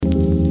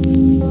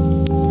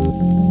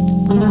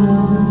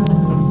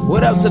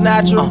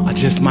Sinatra. I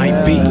just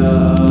might be.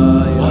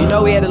 You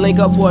know we had to link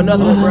up for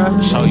another one,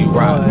 bro. Show you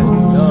right.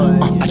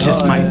 I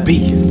just might be.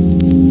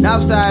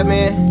 Northside,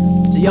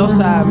 man. To your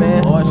side,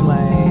 man.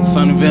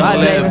 Son of a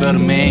better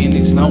man.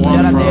 Niggas know where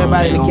I'm from. Shout out to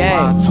everybody in the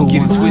game. Don't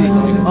get it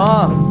twisted.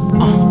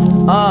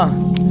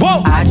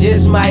 Whoa. I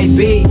just might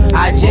be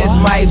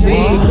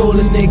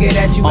coolest nigga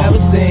that you ever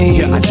seen.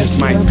 Yeah, I just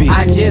might be.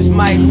 I just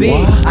might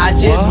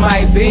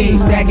be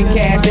stacking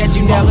cash that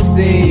you never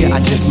seen. Yeah, I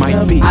just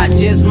might be. I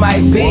just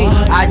might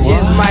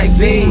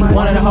be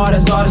one of the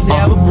hardest artists to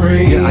ever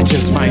breathe. Yeah, I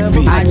just might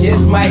be. I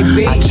just might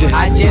be. I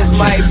just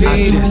might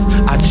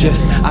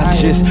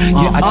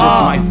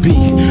be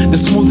the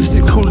smoothest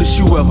and coolest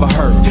you ever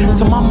heard.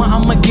 So mama,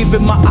 I'ma give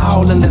it my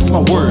all, and that's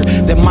my word.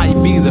 That might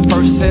be the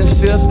first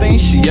sincere thing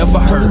she ever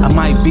heard. I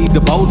might be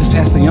the boldest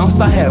as a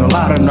youngster, had a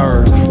lot of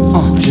nerve.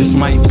 Just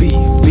might be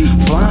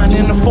flying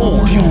in the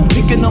form,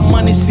 picking up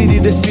money city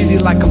to city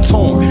like I'm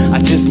torn.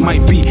 I just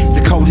might be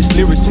the coldest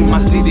lyrics in my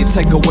city.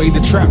 Take away the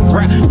trap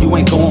rap, you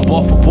ain't going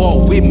ball for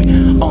ball with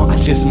me. I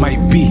just might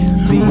be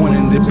one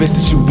of the best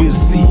that you will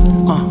see.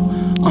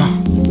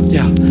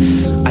 Yeah,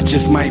 I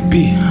just might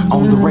be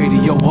on the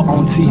radio or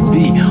on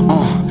TV.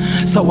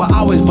 So I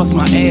always bust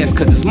my ass,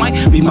 cause this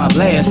might be my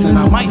last. And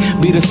I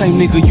might be the same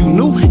nigga you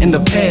knew in the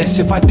past.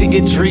 If I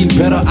didn't dream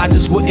better, I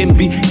just wouldn't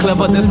be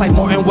clever. That's like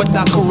Martin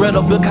without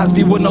Coretta, Bill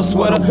Cosby with no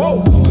sweater.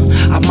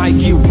 I might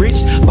get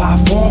rich by a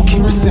form,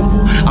 keep it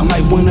simple. I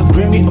might win a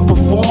Grammy or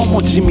perform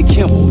on Jimmy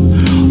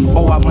Kimmel.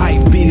 Or I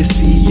might be the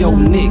CEO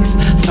Knicks,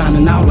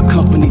 signing all the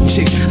company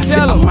chicks. I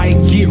said I might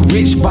get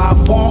rich by a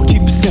form,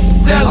 keep it simple.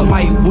 I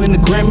might win a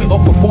Grammy or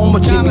perform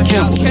on Jimmy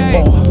Kimmel.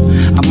 Or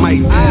I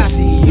might be the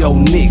CEO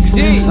Knicks,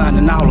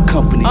 signing all the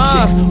company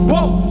chicks.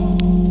 Whoa.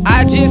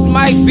 I just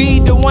might be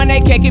the one they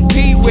can't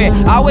compete with.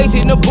 Always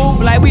in the booth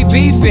like we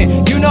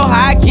beefing. You know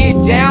how I get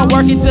down,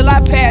 working till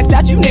I pass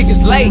out. You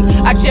niggas late.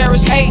 I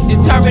cherish hate,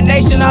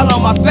 determination all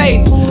on my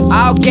face.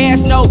 All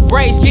gas, no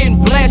brakes, getting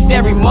blessed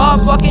every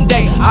motherfucking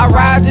day. I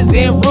rise is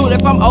en route.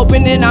 If I'm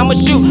open, then I'ma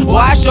shoot. Boy,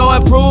 I show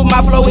and prove.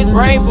 My flow is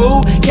brain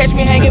food. Catch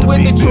me hanging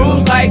with the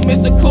troops like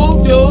Mr.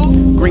 Cool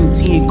Dude. Green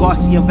tea in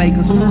Garcia,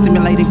 Vegas.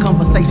 Stimulating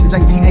conversations,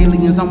 AT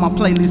aliens on my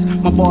playlist.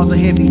 My bars are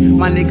heavy.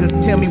 My nigga,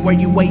 tell me where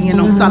you weigh in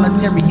on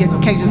solitary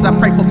occasions. I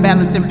pray for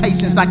balance and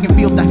patience. I can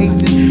feel the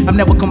hating. I'm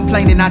never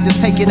complaining. I just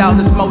take it out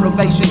as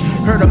motivation.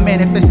 Heard a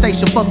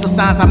manifestation. Fuck the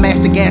signs. I mash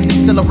the gas,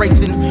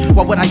 accelerating.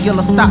 Why would I yell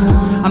or stop?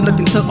 I'm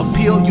looking to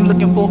appeal. You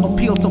looking for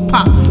appeal to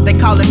pop. They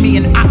calling me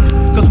an op,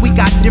 cause we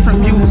got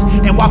different views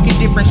and walk in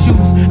different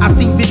shoes. I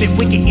seen vivid,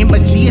 wicked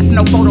images,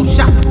 no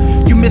Photoshop.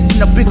 You missing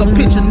the bigger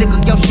picture,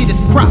 nigga. Your shit is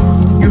crop.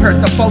 You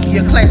heard the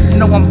phobia classes.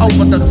 Know I'm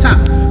over the top.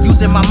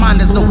 Using my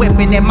mind as a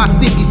weapon and my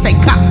city stay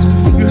cocked.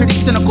 You heard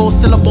these cynical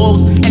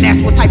syllables, and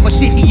that's what type of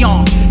shit he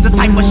on. The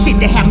type of shit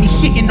that have me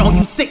shitting on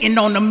you, sitting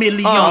on a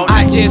million.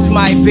 I just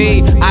might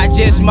be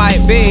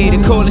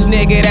the coolest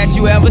nigga that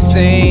you ever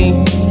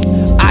seen.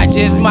 I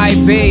just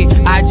might be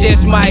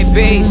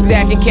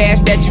stacking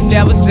cash that you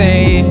never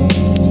seen.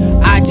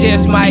 I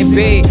just might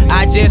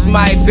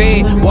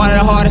be one of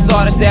the hardest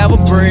artists to ever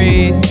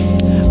breathe.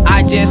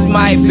 I just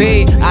might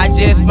be,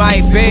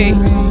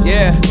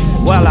 yeah,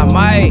 well I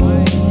might.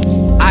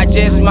 I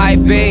just might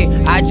be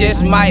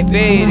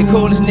the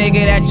coolest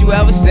nigga that you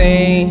ever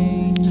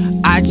seen.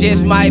 I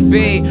just might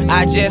be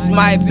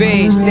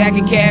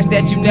stacking cash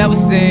that you never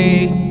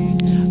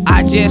seen.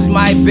 I just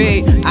might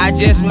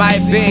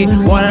be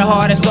one of the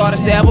hardest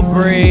artists to ever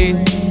breathe.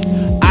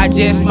 I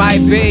just might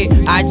be,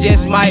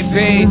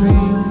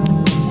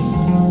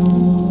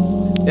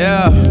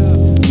 yeah.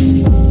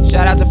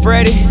 Shout out to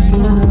Freddy,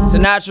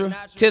 Sinatra,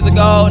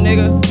 TZA,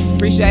 nigga.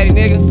 Appreciate it,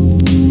 nigga.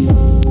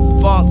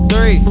 Funk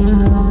 3.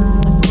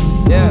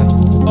 Yeah,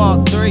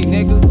 Funk 3,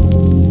 nigga.